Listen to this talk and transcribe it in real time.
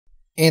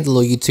And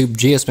hello YouTube,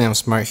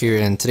 GSmanimsmart here,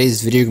 and in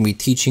today's video I'm going to be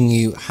teaching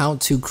you how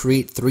to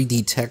create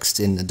 3D text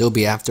in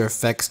Adobe After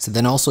Effects to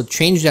then also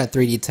change that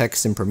 3D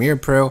text in Premiere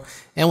Pro,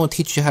 and we'll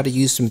teach you how to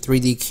use some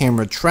 3D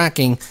camera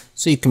tracking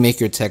so you can make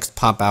your text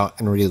pop out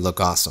and really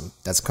look awesome.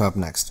 That's coming up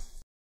next.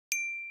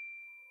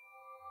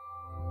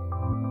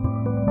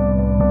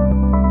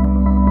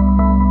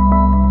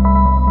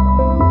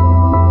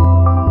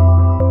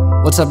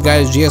 What's up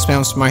guys,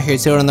 GSmanimsmart here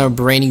today with another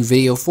brand new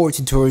video for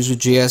Tutorials with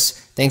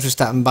GS. Thanks for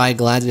stopping by,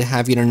 glad to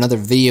have you in another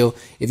video.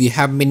 If you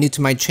haven't been new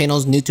to my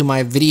channels, new to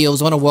my videos,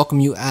 I want to welcome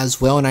you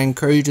as well, and I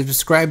encourage you to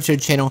subscribe to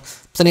the channel.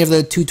 Plenty of the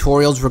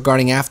tutorials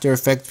regarding After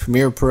Effects,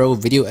 Premiere Pro,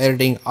 video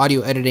editing,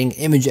 audio editing,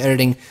 image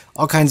editing,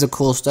 all kinds of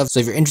cool stuff. So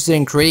if you're interested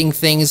in creating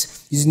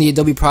things using the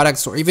Adobe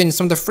products or even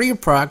some of the free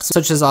products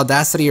such as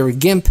Audacity or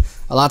GIMP,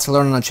 a lot to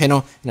learn on the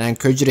channel, and I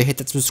encourage you to hit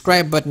that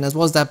subscribe button as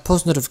well as that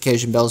post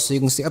notification bell so you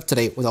can stay up to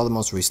date with all the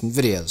most recent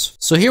videos.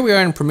 So here we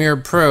are in Premiere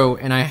Pro,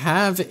 and I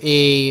have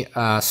a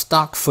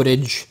stock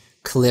footage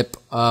clip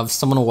of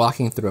someone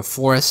walking through a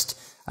forest.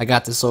 I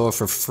got this over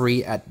for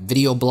free at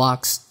Video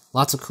Blocks.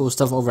 Lots of cool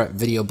stuff over at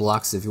Video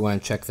Blocks if you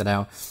want to check that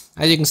out.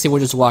 As you can see, we're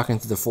just walking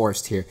through the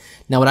forest here.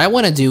 Now, what I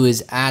want to do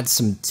is add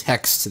some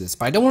text to this,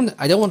 but I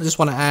don't just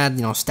want to add,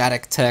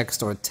 static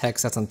text or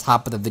text that's on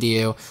top of the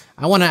video.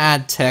 I want to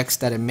add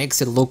text that it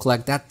makes it look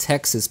like that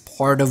text is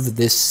part of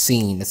this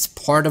scene. It's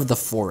part of the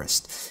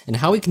forest. And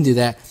how we can do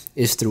that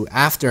is through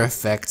After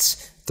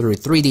Effects, through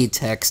 3D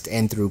text,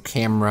 and through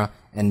camera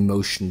and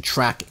motion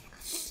tracking.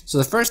 So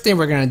the first thing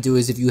we're going to do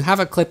is if you have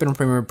a clip in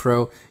Premiere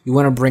Pro, you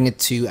want to bring it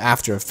to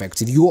After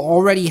Effects. If you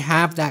already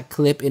have that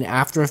clip in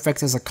After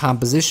Effects as a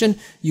composition,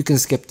 you can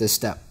skip this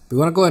step. We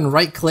want to go ahead and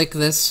right click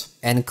this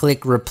and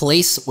click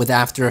Replace with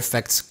After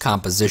Effects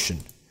Composition.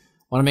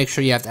 Want to make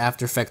sure you have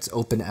After Effects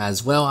open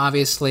as well,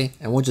 obviously,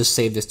 and we'll just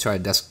save this to our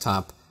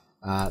desktop.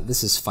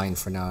 This is fine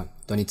for now.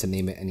 Don't need to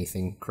name it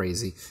anything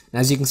crazy.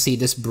 And as you can see,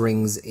 this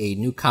brings a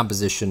new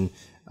composition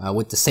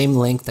with the same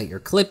length that your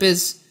clip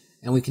is,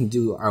 and we can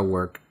do our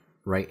work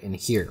right in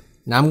here.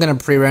 Now I'm going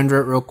to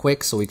pre-render it real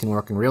quick so we can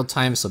work in real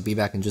time, so be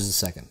back in just a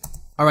second.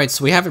 Alright,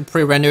 so we have it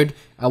pre-rendered.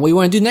 What you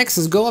want to do next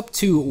is go up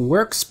to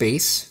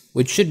Workspace,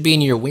 which should be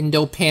in your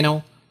window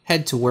panel,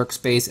 head to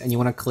Workspace, and you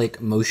want to click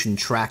Motion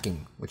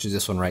Tracking, which is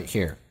this one right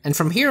here. And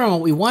from here on,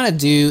 what we want to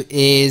do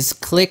is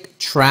click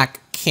Track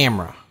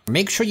Camera.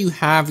 Make sure you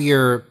have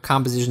your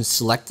composition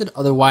selected,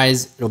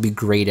 otherwise it'll be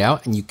grayed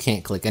out and you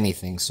can't click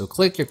anything. So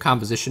click your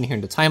composition here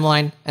in the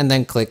timeline, and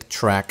then click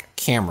Track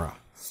Camera.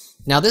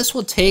 Now this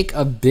will take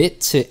a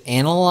bit to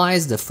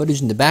analyze the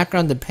footage in the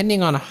background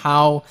depending on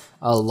how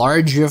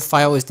large your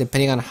file is,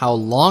 depending on how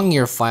long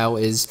your file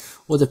is,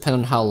 will depend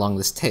on how long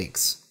this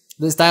takes.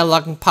 This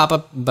dialog can pop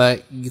up,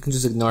 but you can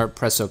just ignore it,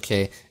 press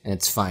OK, and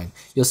it's fine.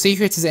 You'll see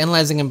here it says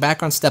Analyzing in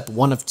Background, step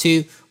 1 of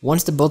 2.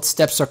 Once both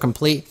steps are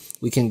complete,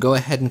 we can go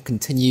ahead and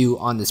continue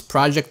on this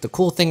project. The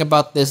cool thing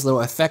about this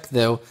little effect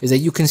though is that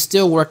you can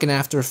still work in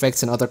After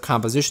Effects and other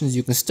compositions.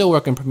 You can still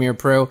work in Premiere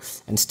Pro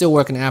and still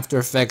work in After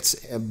Effects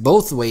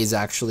both ways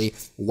actually,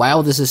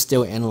 while this is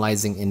still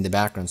analyzing in the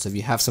background. So if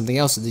you have something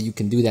else, you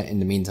can do that in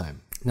the meantime.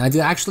 Now if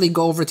you actually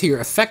go over to your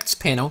effects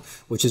panel,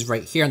 which is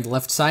right here on the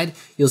left side,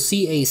 you'll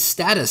see a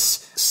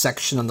status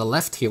section on the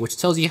left here, which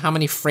tells you how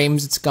many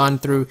frames it's gone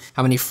through,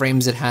 how many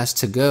frames it has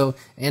to go,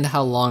 and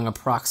how long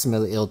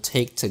approximately it'll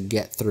take to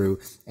get through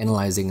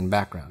analyzing in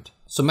background.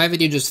 So my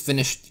video just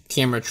finished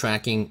camera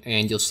tracking,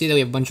 and you'll see that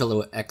we have a bunch of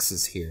little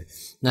X's here.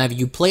 Now if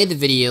you play the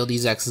video,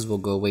 these X's will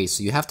go away,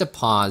 so you have to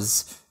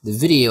pause the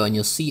video and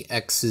you'll see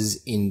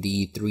X's in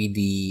the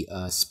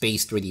 3D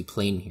space 3D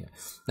plane here.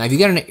 Now if you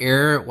get an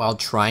error while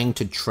trying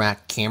to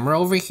track camera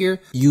over here,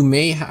 you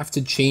may have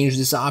to change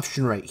this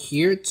option right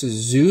here to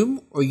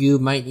zoom, or you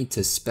might need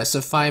to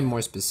specify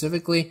more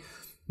specifically.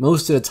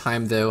 Most of the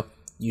time though,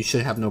 you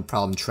should have no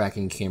problem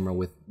tracking camera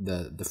with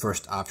the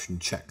first option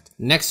checked.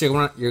 Next,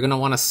 you're gonna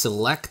want to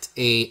select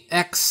a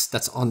X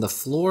that's on the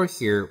floor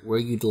here where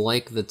you'd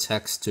like the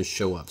text to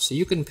show up. So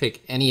you can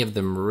pick any of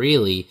them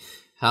really.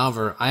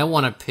 However, I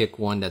want to pick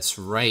one that's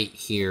right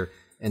here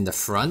in the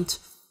front,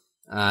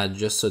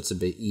 just so it's a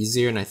bit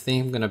easier. And I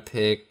think I'm gonna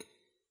pick.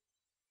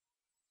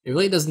 It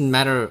really doesn't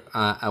matter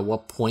at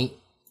what point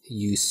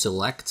you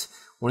select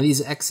one of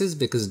these X's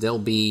because they'll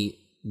be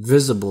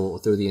visible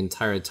through the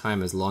entire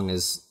time as long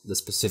as the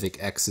specific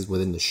X is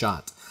within the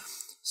shot.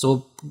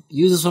 So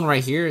use this one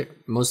right here,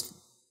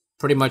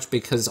 pretty much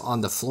because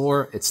on the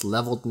floor, it's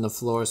leveled in the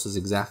floor, so it's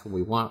exactly what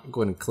we want.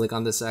 Go ahead and click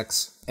on this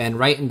X. And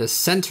right in the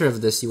center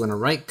of this, you want to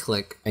right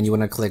click and you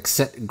want to click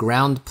Set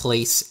Ground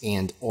Place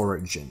and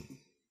Origin.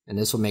 And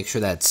this will make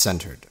sure that it's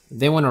centered.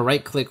 Then want to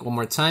right click one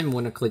more time, you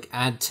want to click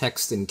Add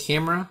Text in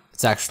Camera.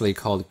 It's actually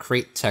called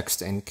Create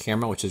Text in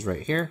Camera, which is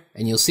right here.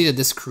 And you'll see that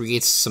this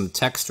creates some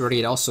text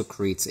already. It also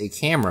creates a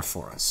camera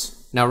for us.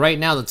 Now right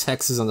now the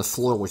text is on the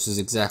floor, which is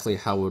exactly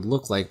how it would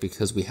look like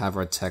because we have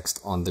our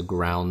text on the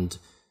ground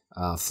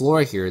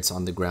floor here. It's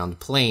on the ground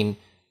plane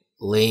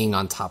laying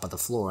on top of the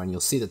floor. And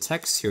you'll see the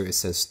text here, it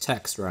says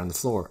text right on the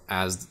floor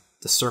as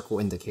the circle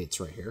indicates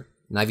right here.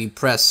 Now if you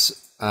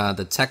press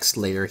the text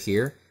layer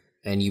here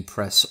and you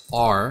press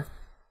R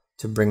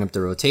to bring up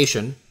the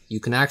rotation, you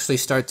can actually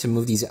start to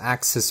move these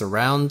axes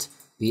around,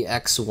 the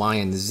X, Y,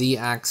 and Z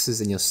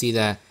axis, and you'll see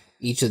that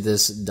each of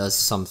this does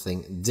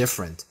something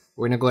different.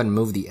 We're going to go ahead and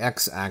move the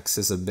X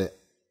axis a bit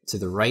to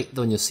the right,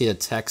 though, and you'll see the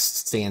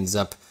text stands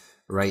up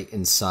right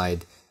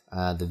inside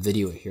the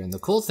video here. And the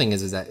cool thing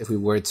is that if we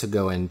were to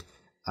go and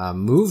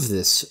move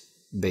this,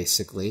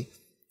 basically,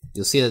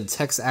 you'll see that the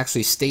text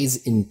actually stays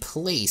in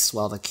place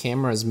while the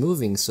camera is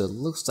moving, so it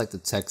looks like the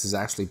text is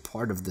actually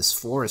part of this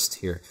forest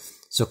here.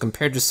 So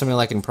compared to something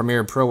like in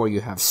Premiere Pro where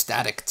you have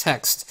static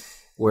text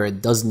where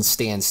it doesn't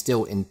stand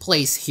still in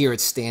place, here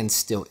it stands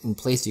still in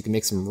place. You can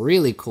make some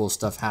really cool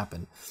stuff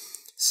happen.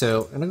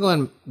 So I'm gonna go ahead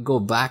and go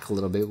back a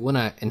little bit. We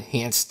wanna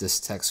enhance this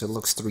text so it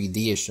looks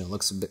 3D-ish and it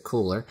looks a bit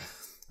cooler.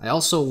 I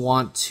also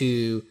want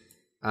to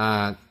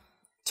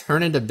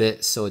turn it a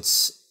bit so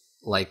it's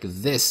like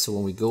this, so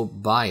when we go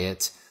by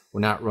it, we're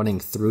not running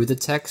through the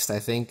text, I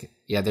think.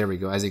 Yeah, there we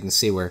go. As you can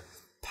see, we're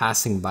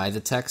passing by the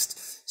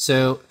text.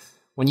 So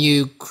when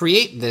you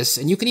create this,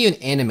 and you can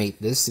even animate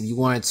this if you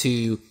wanted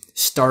to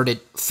start it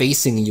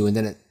facing you and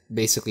then it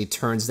basically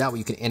turns that way,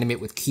 you can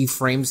animate with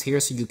keyframes here,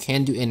 so you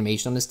can do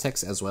animation on this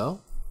text as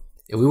well.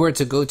 If we were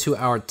to go to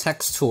our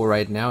text tool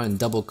right now and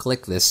double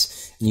click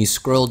this, and you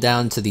scroll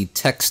down to the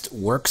text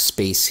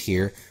workspace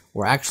here,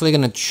 we're actually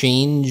going to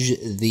change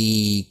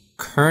the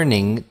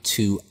kerning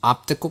to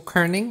optical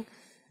kerning,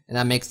 and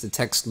that makes the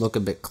text look a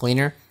bit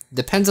cleaner.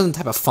 Depends on the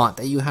type of font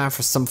that you have.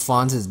 For some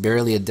fonts, it's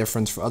barely a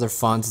difference. For other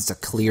fonts, it's a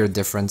clear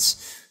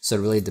difference. So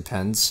it really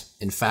depends.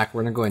 In fact,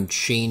 we're going to go and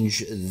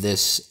change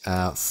this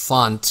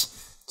font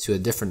to a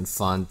different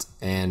font.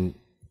 And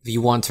if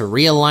you want to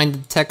realign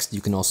the text, you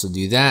can also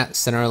do that.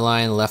 Center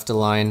align, left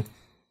align.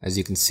 As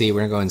you can see, we're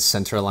going to go and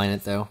center align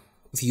it though.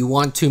 If you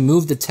want to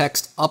move the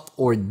text up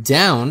or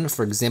down,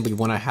 for example, you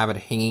want to have it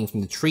hanging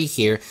from the tree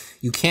here,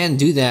 you can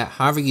do that.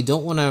 However, you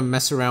don't want to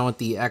mess around with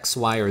the X,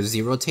 Y, or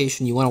Z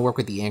rotation. You want to work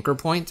with the anchor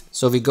point.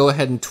 So if you go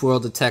ahead and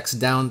twirl the text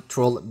down,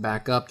 twirl it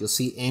back up, you'll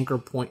see anchor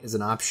point is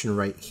an option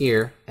right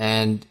here.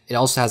 And it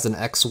also has an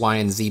X, Y,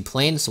 and Z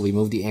plane. So we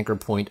move the anchor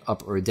point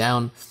up or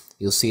down.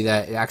 You'll see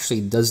that it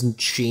actually doesn't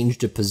change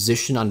the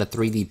position on the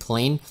 3D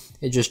plane.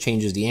 It just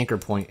changes the anchor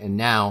point. And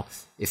now,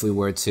 if we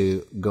were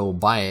to go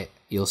by it,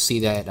 you'll see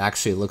that it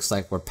actually looks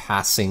like we're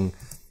passing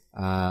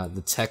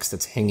the text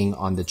that's hanging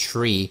on the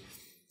tree.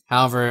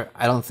 However,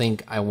 I don't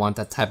think I want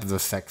that type of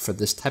effect for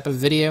this type of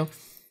video,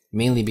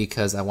 mainly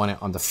because I want it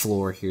on the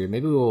floor here.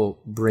 Maybe we'll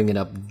bring it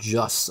up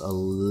just a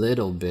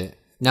little bit.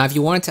 Now, if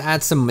you wanted to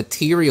add some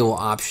material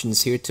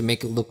options here to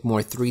make it look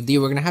more 3D,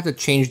 we're gonna have to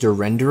change the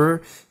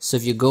renderer. So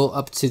if you go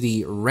up to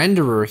the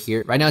renderer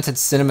here, right now it's at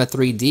Cinema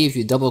 3D. If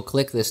you double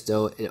click this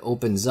though, it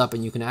opens up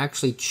and you can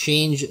actually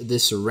change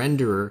this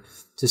renderer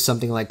to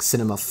something like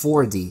Cinema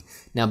 4D.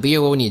 Now be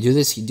aware when you do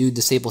this, you do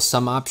disable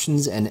some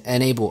options and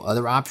enable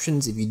other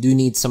options. If you do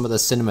need some of the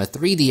Cinema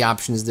 3D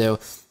options though,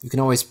 you can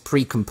always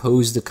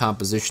pre-compose the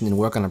composition and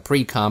work on a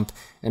pre-comp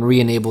and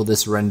re-enable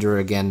this renderer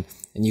again,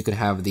 and you can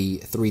have the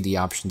 3D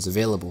options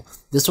available.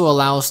 This will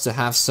allow us to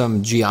have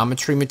some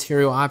geometry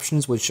material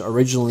options which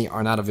originally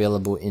are not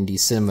available in the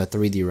Cinema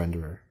 3D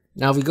renderer.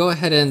 Now if we go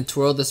ahead and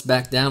twirl this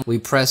back down, we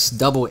press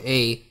double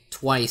A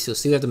twice, you'll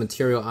see we have the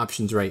material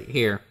options right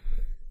here.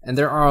 And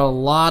there are a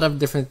lot of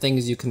different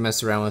things you can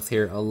mess around with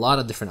here, a lot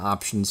of different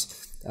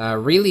options.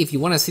 Really, if you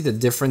want to see the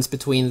difference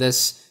between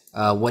this,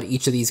 what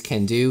each of these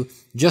can do,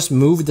 just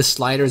move the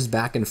sliders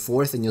back and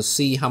forth and you'll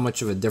see how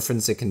much of a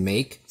difference it can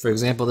make. For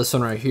example, this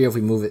one right here, if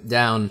we move it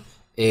down,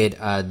 it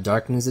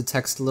darkens the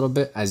text a little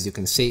bit, as you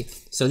can see.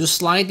 So just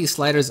slide these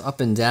sliders up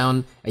and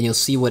down and you'll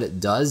see what it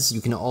does. You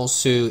can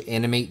also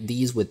animate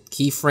these with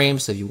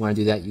keyframes, so if you want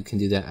to do that, you can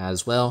do that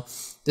as well.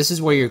 This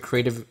is where your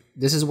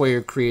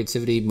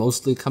creativity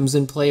mostly comes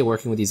in play,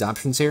 working with these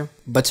options here.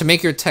 But to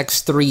make your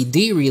text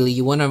 3D, really,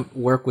 you want to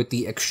work with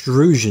the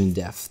extrusion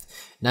depth.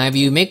 Now, if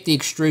you make the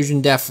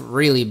extrusion depth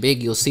really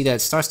big, you'll see that it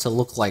starts to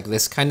look like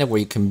this, kind of where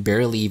you can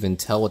barely even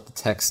tell what the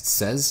text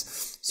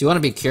says. So you want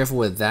to be careful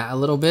with that a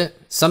little bit.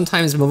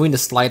 Sometimes moving the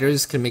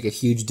sliders can make a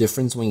huge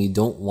difference when you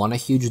don't want a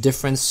huge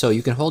difference. So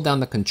you can hold down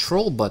the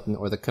control button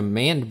or the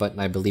command button,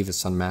 I believe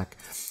it's on Mac,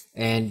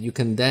 and you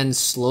can then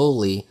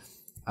slowly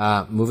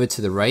move it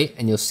to the right,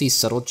 and you'll see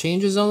subtle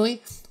changes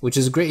only, which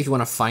is great if you want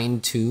to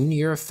fine-tune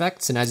your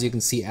effects. And as you can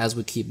see, as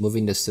we keep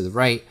moving this to the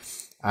right,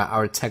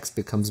 our text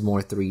becomes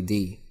more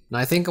 3D. Now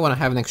I think I want to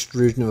have an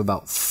extrusion of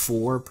about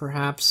 4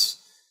 perhaps.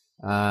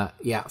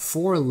 Yeah,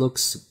 4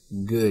 looks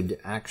good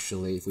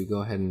actually. If we go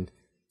ahead and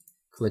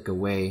click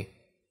away,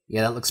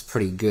 yeah, that looks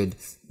pretty good.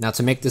 Now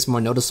to make this more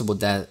noticeable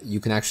that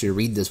you can actually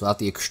read this without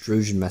the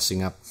extrusion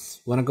messing up,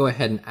 you want to go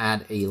ahead and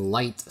add a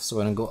light. So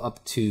we're going to go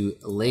up to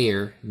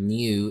Layer,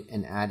 New,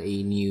 and add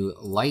a new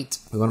light.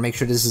 We want to make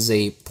sure this is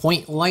a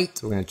point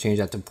light. We're going to change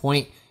that to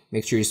point.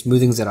 Make sure your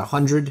smoothing's at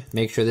 100.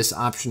 Make sure this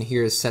option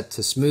here is set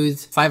to smooth.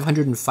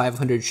 500 and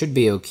 500 should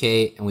be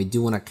okay, and we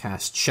do want to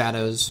cast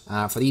shadows.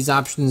 For these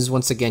options,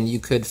 once again, you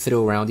could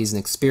fiddle around these and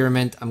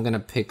experiment. I'm going to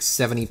pick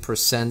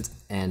 70%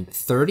 and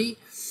 30,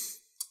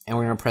 and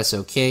we're going to press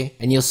OK.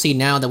 And you'll see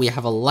now that we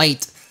have a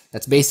light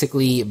that's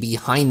basically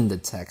behind the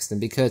text. And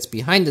because it's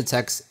behind the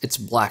text, it's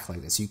black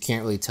like this. You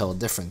can't really tell a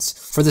difference.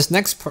 For this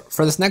next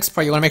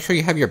part, you want to make sure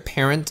you have your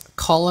parent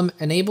column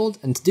enabled.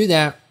 And to do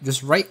that,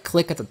 just right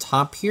click at the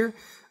top here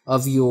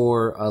of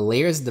your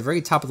layers, at the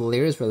very top of the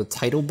layers where the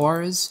title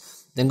bar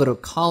is. Then go to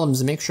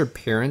columns and make sure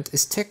parent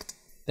is ticked.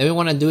 Then we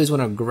want to do is we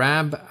want to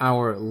grab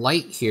our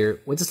light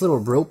here with this little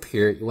rope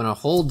here. You want to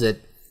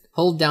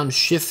hold down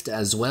shift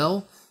as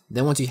well.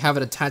 Then once you have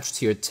it attached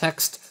to your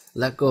text,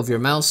 let go of your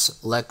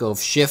mouse, let go of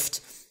shift,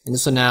 and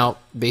this will now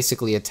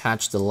basically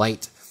attach the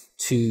light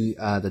to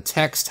the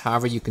text.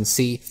 However, you can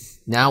see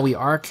now we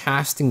are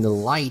casting the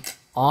light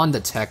on the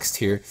text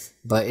here,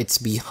 but it's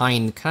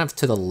behind, kind of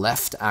to the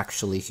left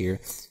actually here.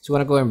 So you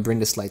want to go ahead and bring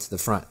this light to the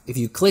front. If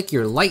you click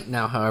your light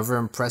now, however,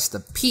 and press the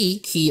P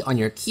key on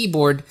your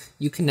keyboard,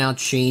 you can now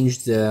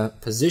change the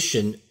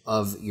position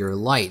of your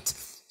light.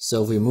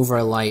 So if we move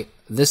our light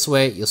this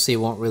way, you'll see it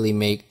won't really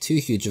make too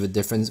huge of a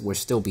difference. We're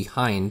still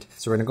behind.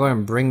 So we're gonna go ahead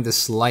and bring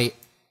this light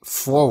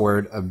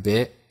forward a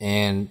bit,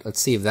 and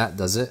let's see if that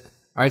does it.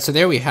 All right, so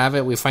there we have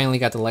it. We finally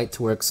got the light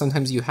to work.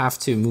 Sometimes you have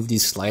to move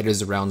these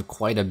sliders around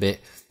quite a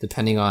bit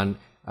depending on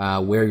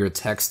where your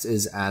text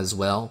is as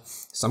well.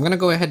 So I'm gonna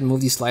go ahead and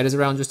move these sliders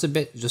around just a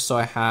bit, just so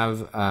I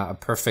have a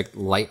perfect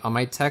light on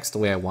my text the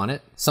way I want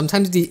it.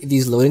 Sometimes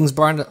these loadings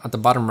bar at the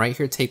bottom right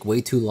here take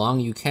way too long.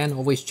 You can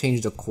always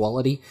change the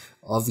quality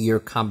of your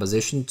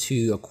composition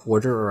to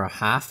 1/4 or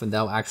 1/2, and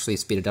that'll actually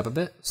speed it up a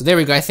bit. So there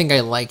we go. I think I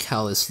like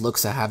how this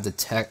looks. I have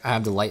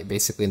the light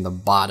basically in the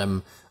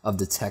bottom of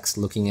the text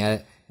looking at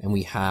it, and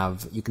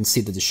you can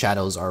see that the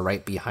shadows are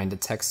right behind the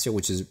text here,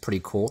 which is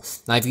pretty cool.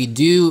 Now if you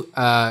do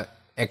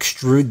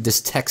extrude this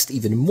text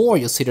even more,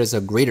 you'll see there's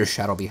a greater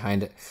shadow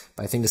behind it,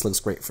 but I think this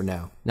looks great for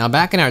now. Now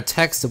back in our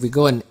text, if we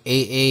go in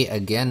AA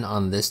again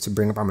on this to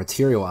bring up our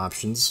material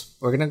options,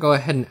 we're gonna go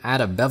ahead and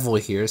add a bevel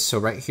here. So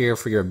right here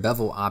for your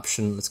bevel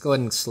option, let's go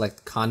ahead and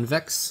select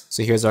convex.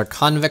 So here's our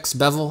convex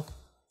bevel,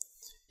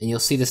 and you'll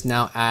see this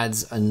now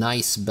adds a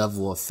nice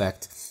bevel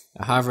effect.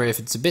 However, if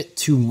it's a bit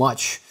too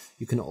much,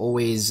 you can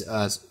always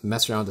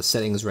mess around with the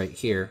settings right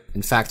here.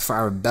 In fact, for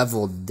our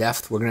bevel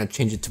depth, we're gonna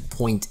change it to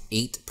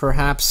 0.8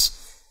 perhaps.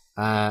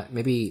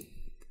 Maybe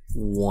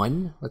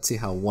 1. Let's see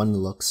how 1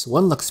 looks.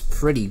 1 looks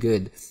pretty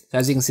good. So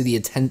as you can see,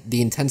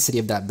 the intensity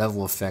of that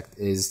bevel effect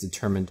is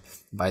determined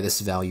by this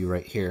value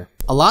right here.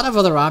 A lot of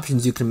other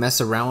options you can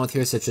mess around with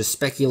here, such as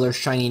specular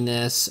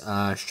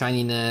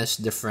shininess,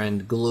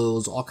 different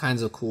glows, all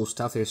kinds of cool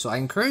stuff here. So I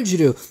encourage you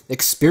to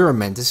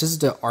experiment. This is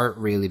the art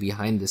really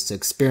behind this, to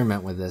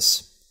experiment with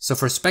this. So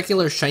for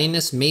specular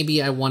shininess,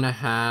 maybe I want to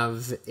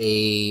have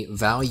a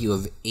value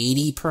of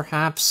 80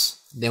 perhaps.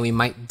 Then we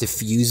might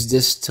diffuse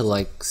this to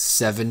like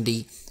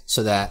 70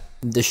 so that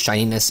the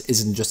shininess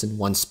isn't just in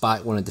one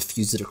spot. We want to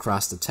diffuse it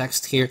across the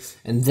text here.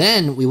 And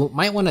then we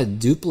might want to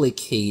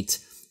duplicate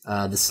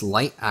this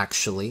light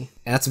actually.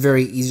 And that's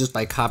very easy just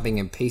by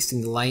copying and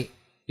pasting the light.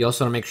 You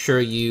also want to make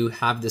sure you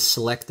have this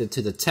selected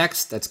to the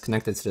text that's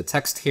connected to the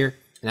text here.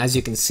 And as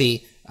you can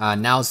see,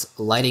 now it's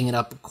lighting it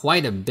up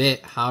quite a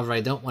bit. However,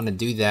 I don't want to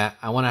do that.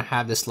 I want to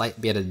have this light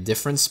be at a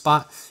different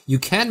spot. You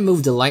can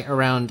move the light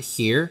around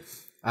here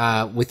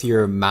with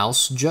your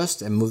mouse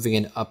just and moving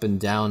it up and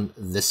down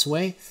this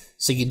way.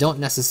 So you don't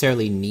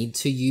necessarily need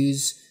to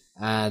use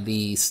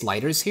the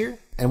sliders here.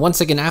 And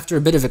once again, after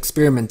a bit of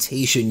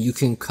experimentation, you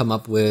can come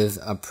up with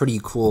a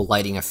pretty cool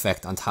lighting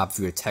effect on top of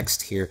your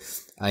text here.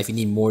 If you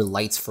need more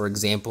lights, for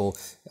example,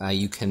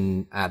 you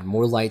can add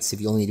more lights.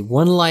 If you only need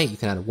one light, you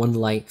can add one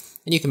light,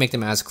 and you can make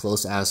them as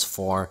close as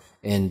far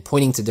and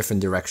pointing to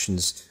different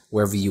directions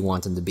wherever you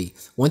want them to be.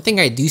 One thing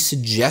I do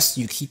suggest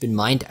you keep in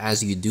mind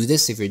as you do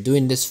this, if you're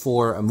doing this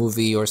for a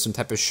movie or some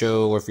type of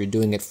show, or if you're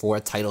doing it for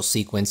a title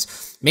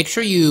sequence, make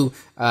sure you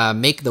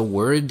make the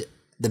word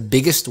the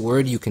biggest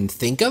word you can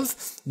think of,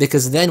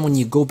 because then when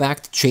you go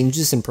back to change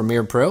this in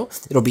Premiere Pro,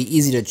 it'll be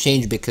easy to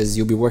change because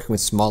you'll be working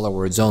with smaller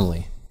words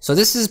only. So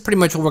this is pretty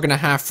much what we're going to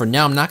have for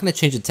now. I'm not going to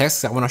change the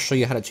text. I want to show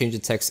you how to change the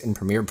text in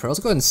Premiere Pro. Let's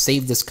go ahead and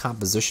save this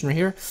composition right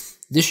here.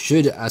 This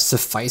should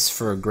suffice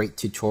for a great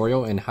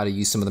tutorial and how to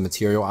use some of the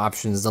material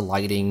options, the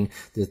lighting,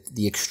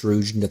 the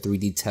extrusion, the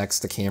 3D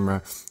text, the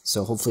camera.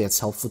 So hopefully that's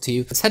helpful to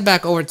you. Let's head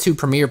back over to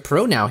Premiere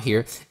Pro now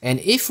here. And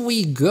if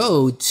we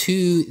go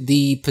to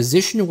the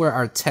position where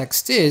our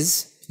text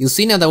is, you'll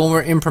see now that when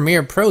we're in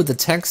Premiere Pro, the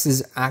text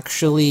is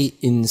actually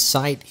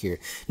inside here.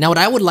 Now, what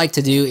I would like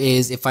to do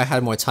is, if I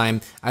had more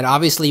time, I'd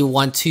obviously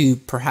want to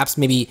perhaps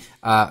maybe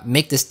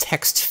make this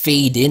text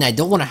fade in. I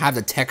don't want to have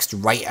the text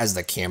right as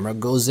the camera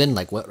goes in,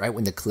 like right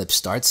when the clip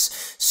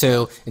starts.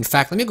 So, in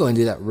fact, let me go and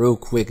do that real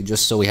quick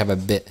just so we have a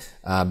bit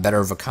better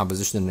of a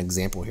composition and an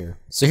example here.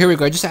 So here we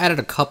go. I just added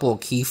a couple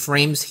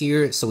keyframes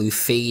here. So we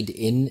fade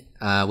in,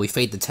 we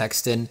fade the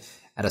text in.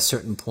 at a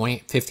certain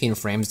point, 15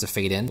 frames to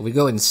fade in. If we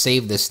go and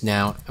save this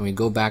now and we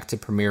go back to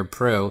Premiere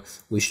Pro,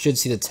 we should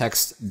see the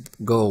text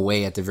go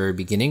away at the very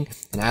beginning.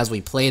 And as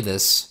we play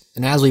this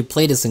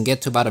and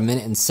get to about 1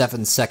 minute and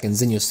 7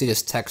 seconds, then you'll see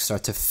this text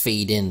start to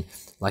fade in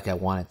like I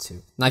want it to.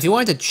 Now, if you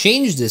wanted to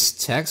change this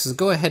text, let's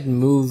go ahead and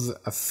move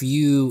a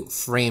few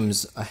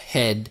frames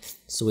ahead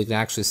so we can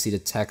actually see the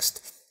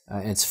text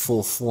in its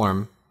full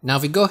form. Now,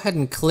 if we go ahead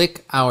and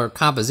click our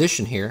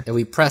composition here, and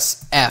we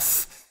press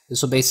F,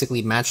 this will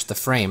basically match the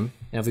frame.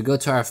 And if we go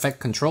to our effect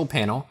control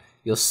panel,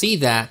 you'll see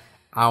that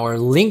our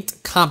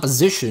linked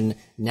composition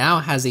now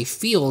has a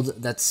field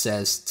that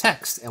says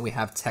text, and we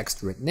have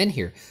text written in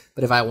here.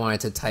 But if I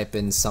wanted to type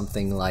in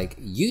something like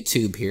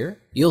YouTube here,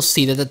 you'll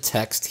see that the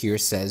text here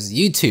says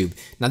YouTube.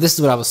 Now, this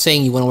is what I was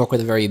saying, you want to work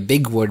with a very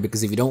big word,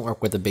 because if you don't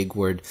work with a big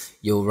word,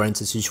 you'll run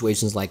into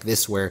situations like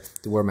this where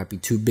the word might be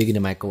too big and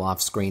it might go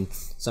off screen.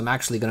 So I'm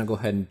actually going to go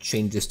ahead and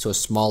change this to a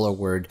smaller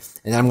word,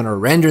 and then I'm going to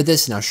render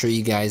this, and I'll show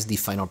you guys the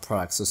final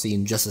product. So see you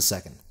in just a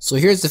second. So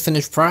here's the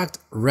finished product,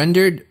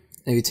 rendered.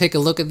 If you take a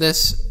look at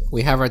this,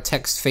 we have our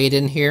text fade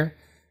in here.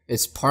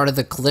 It's part of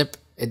the clip.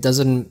 It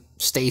doesn't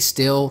stay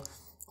still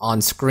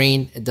on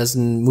screen. It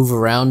doesn't move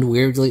around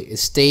weirdly. It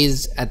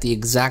stays at the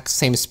exact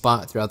same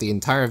spot throughout the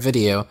entire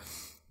video,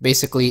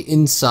 basically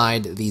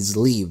inside these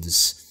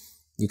leaves.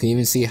 You can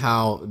even see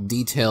how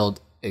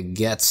detailed it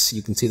gets.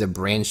 You can see the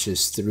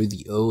branches through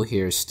the O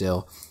here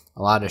still.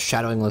 A lot of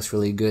shadowing looks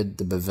really good.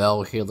 The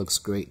bevel here looks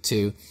great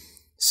too.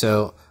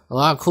 So a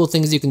lot of cool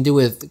things you can do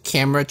with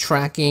camera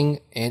tracking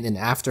and in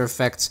After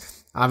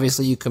Effects.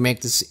 Obviously, you can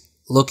make this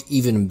look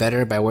even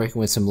better by working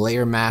with some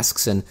layer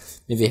masks and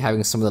maybe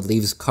having some of the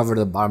leaves cover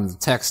the bottom of the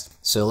text.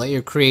 So let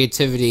your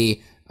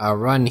creativity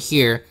run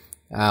here.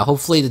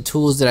 Hopefully the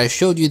tools that I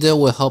showed you though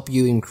will help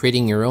you in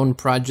creating your own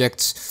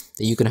projects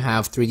that you can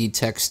have 3D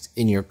text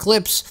in your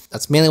clips.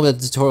 That's mainly what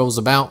the tutorial is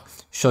about,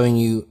 showing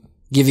you,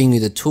 giving you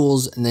the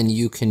tools, and then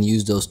you can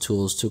use those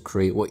tools to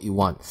create what you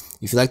want.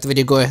 If you liked the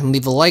video, go ahead and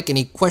leave a like.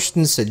 Any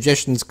questions,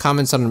 suggestions,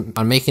 comments on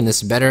making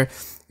this better.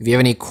 If you have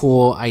any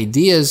cool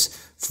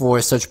ideas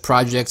for such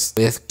projects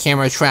with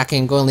camera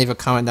tracking, go and leave a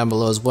comment down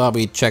below as well. I'll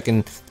be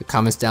checking the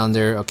comments down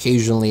there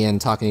occasionally and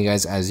talking to you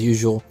guys as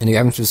usual. And if you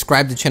haven't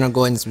subscribed to the channel,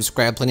 go ahead and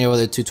subscribe. Plenty of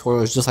other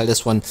tutorials just like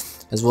this one,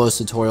 as well as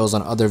tutorials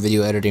on other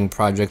video editing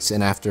projects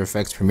in After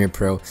Effects, Premiere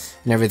Pro,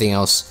 and everything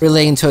else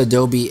relating to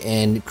Adobe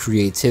and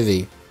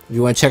creativity. If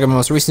you want to check out my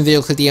most recent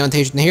video, click the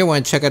annotation here.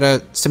 Want to check out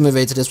a similar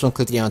video to this one,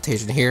 click the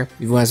annotation here.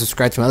 If you want to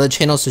subscribe to my other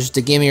channels, such as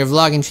the gaming or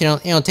vlogging channel,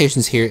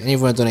 annotations here. And if you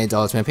want to donate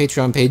 $1 to my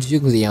Patreon page, you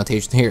can click the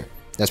annotation here.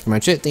 That's pretty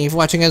much it. Thank you for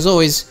watching as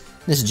always.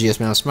 This is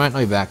GSmanimsmart.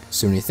 I'll be back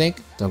sooner than you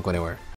think. Don't go anywhere.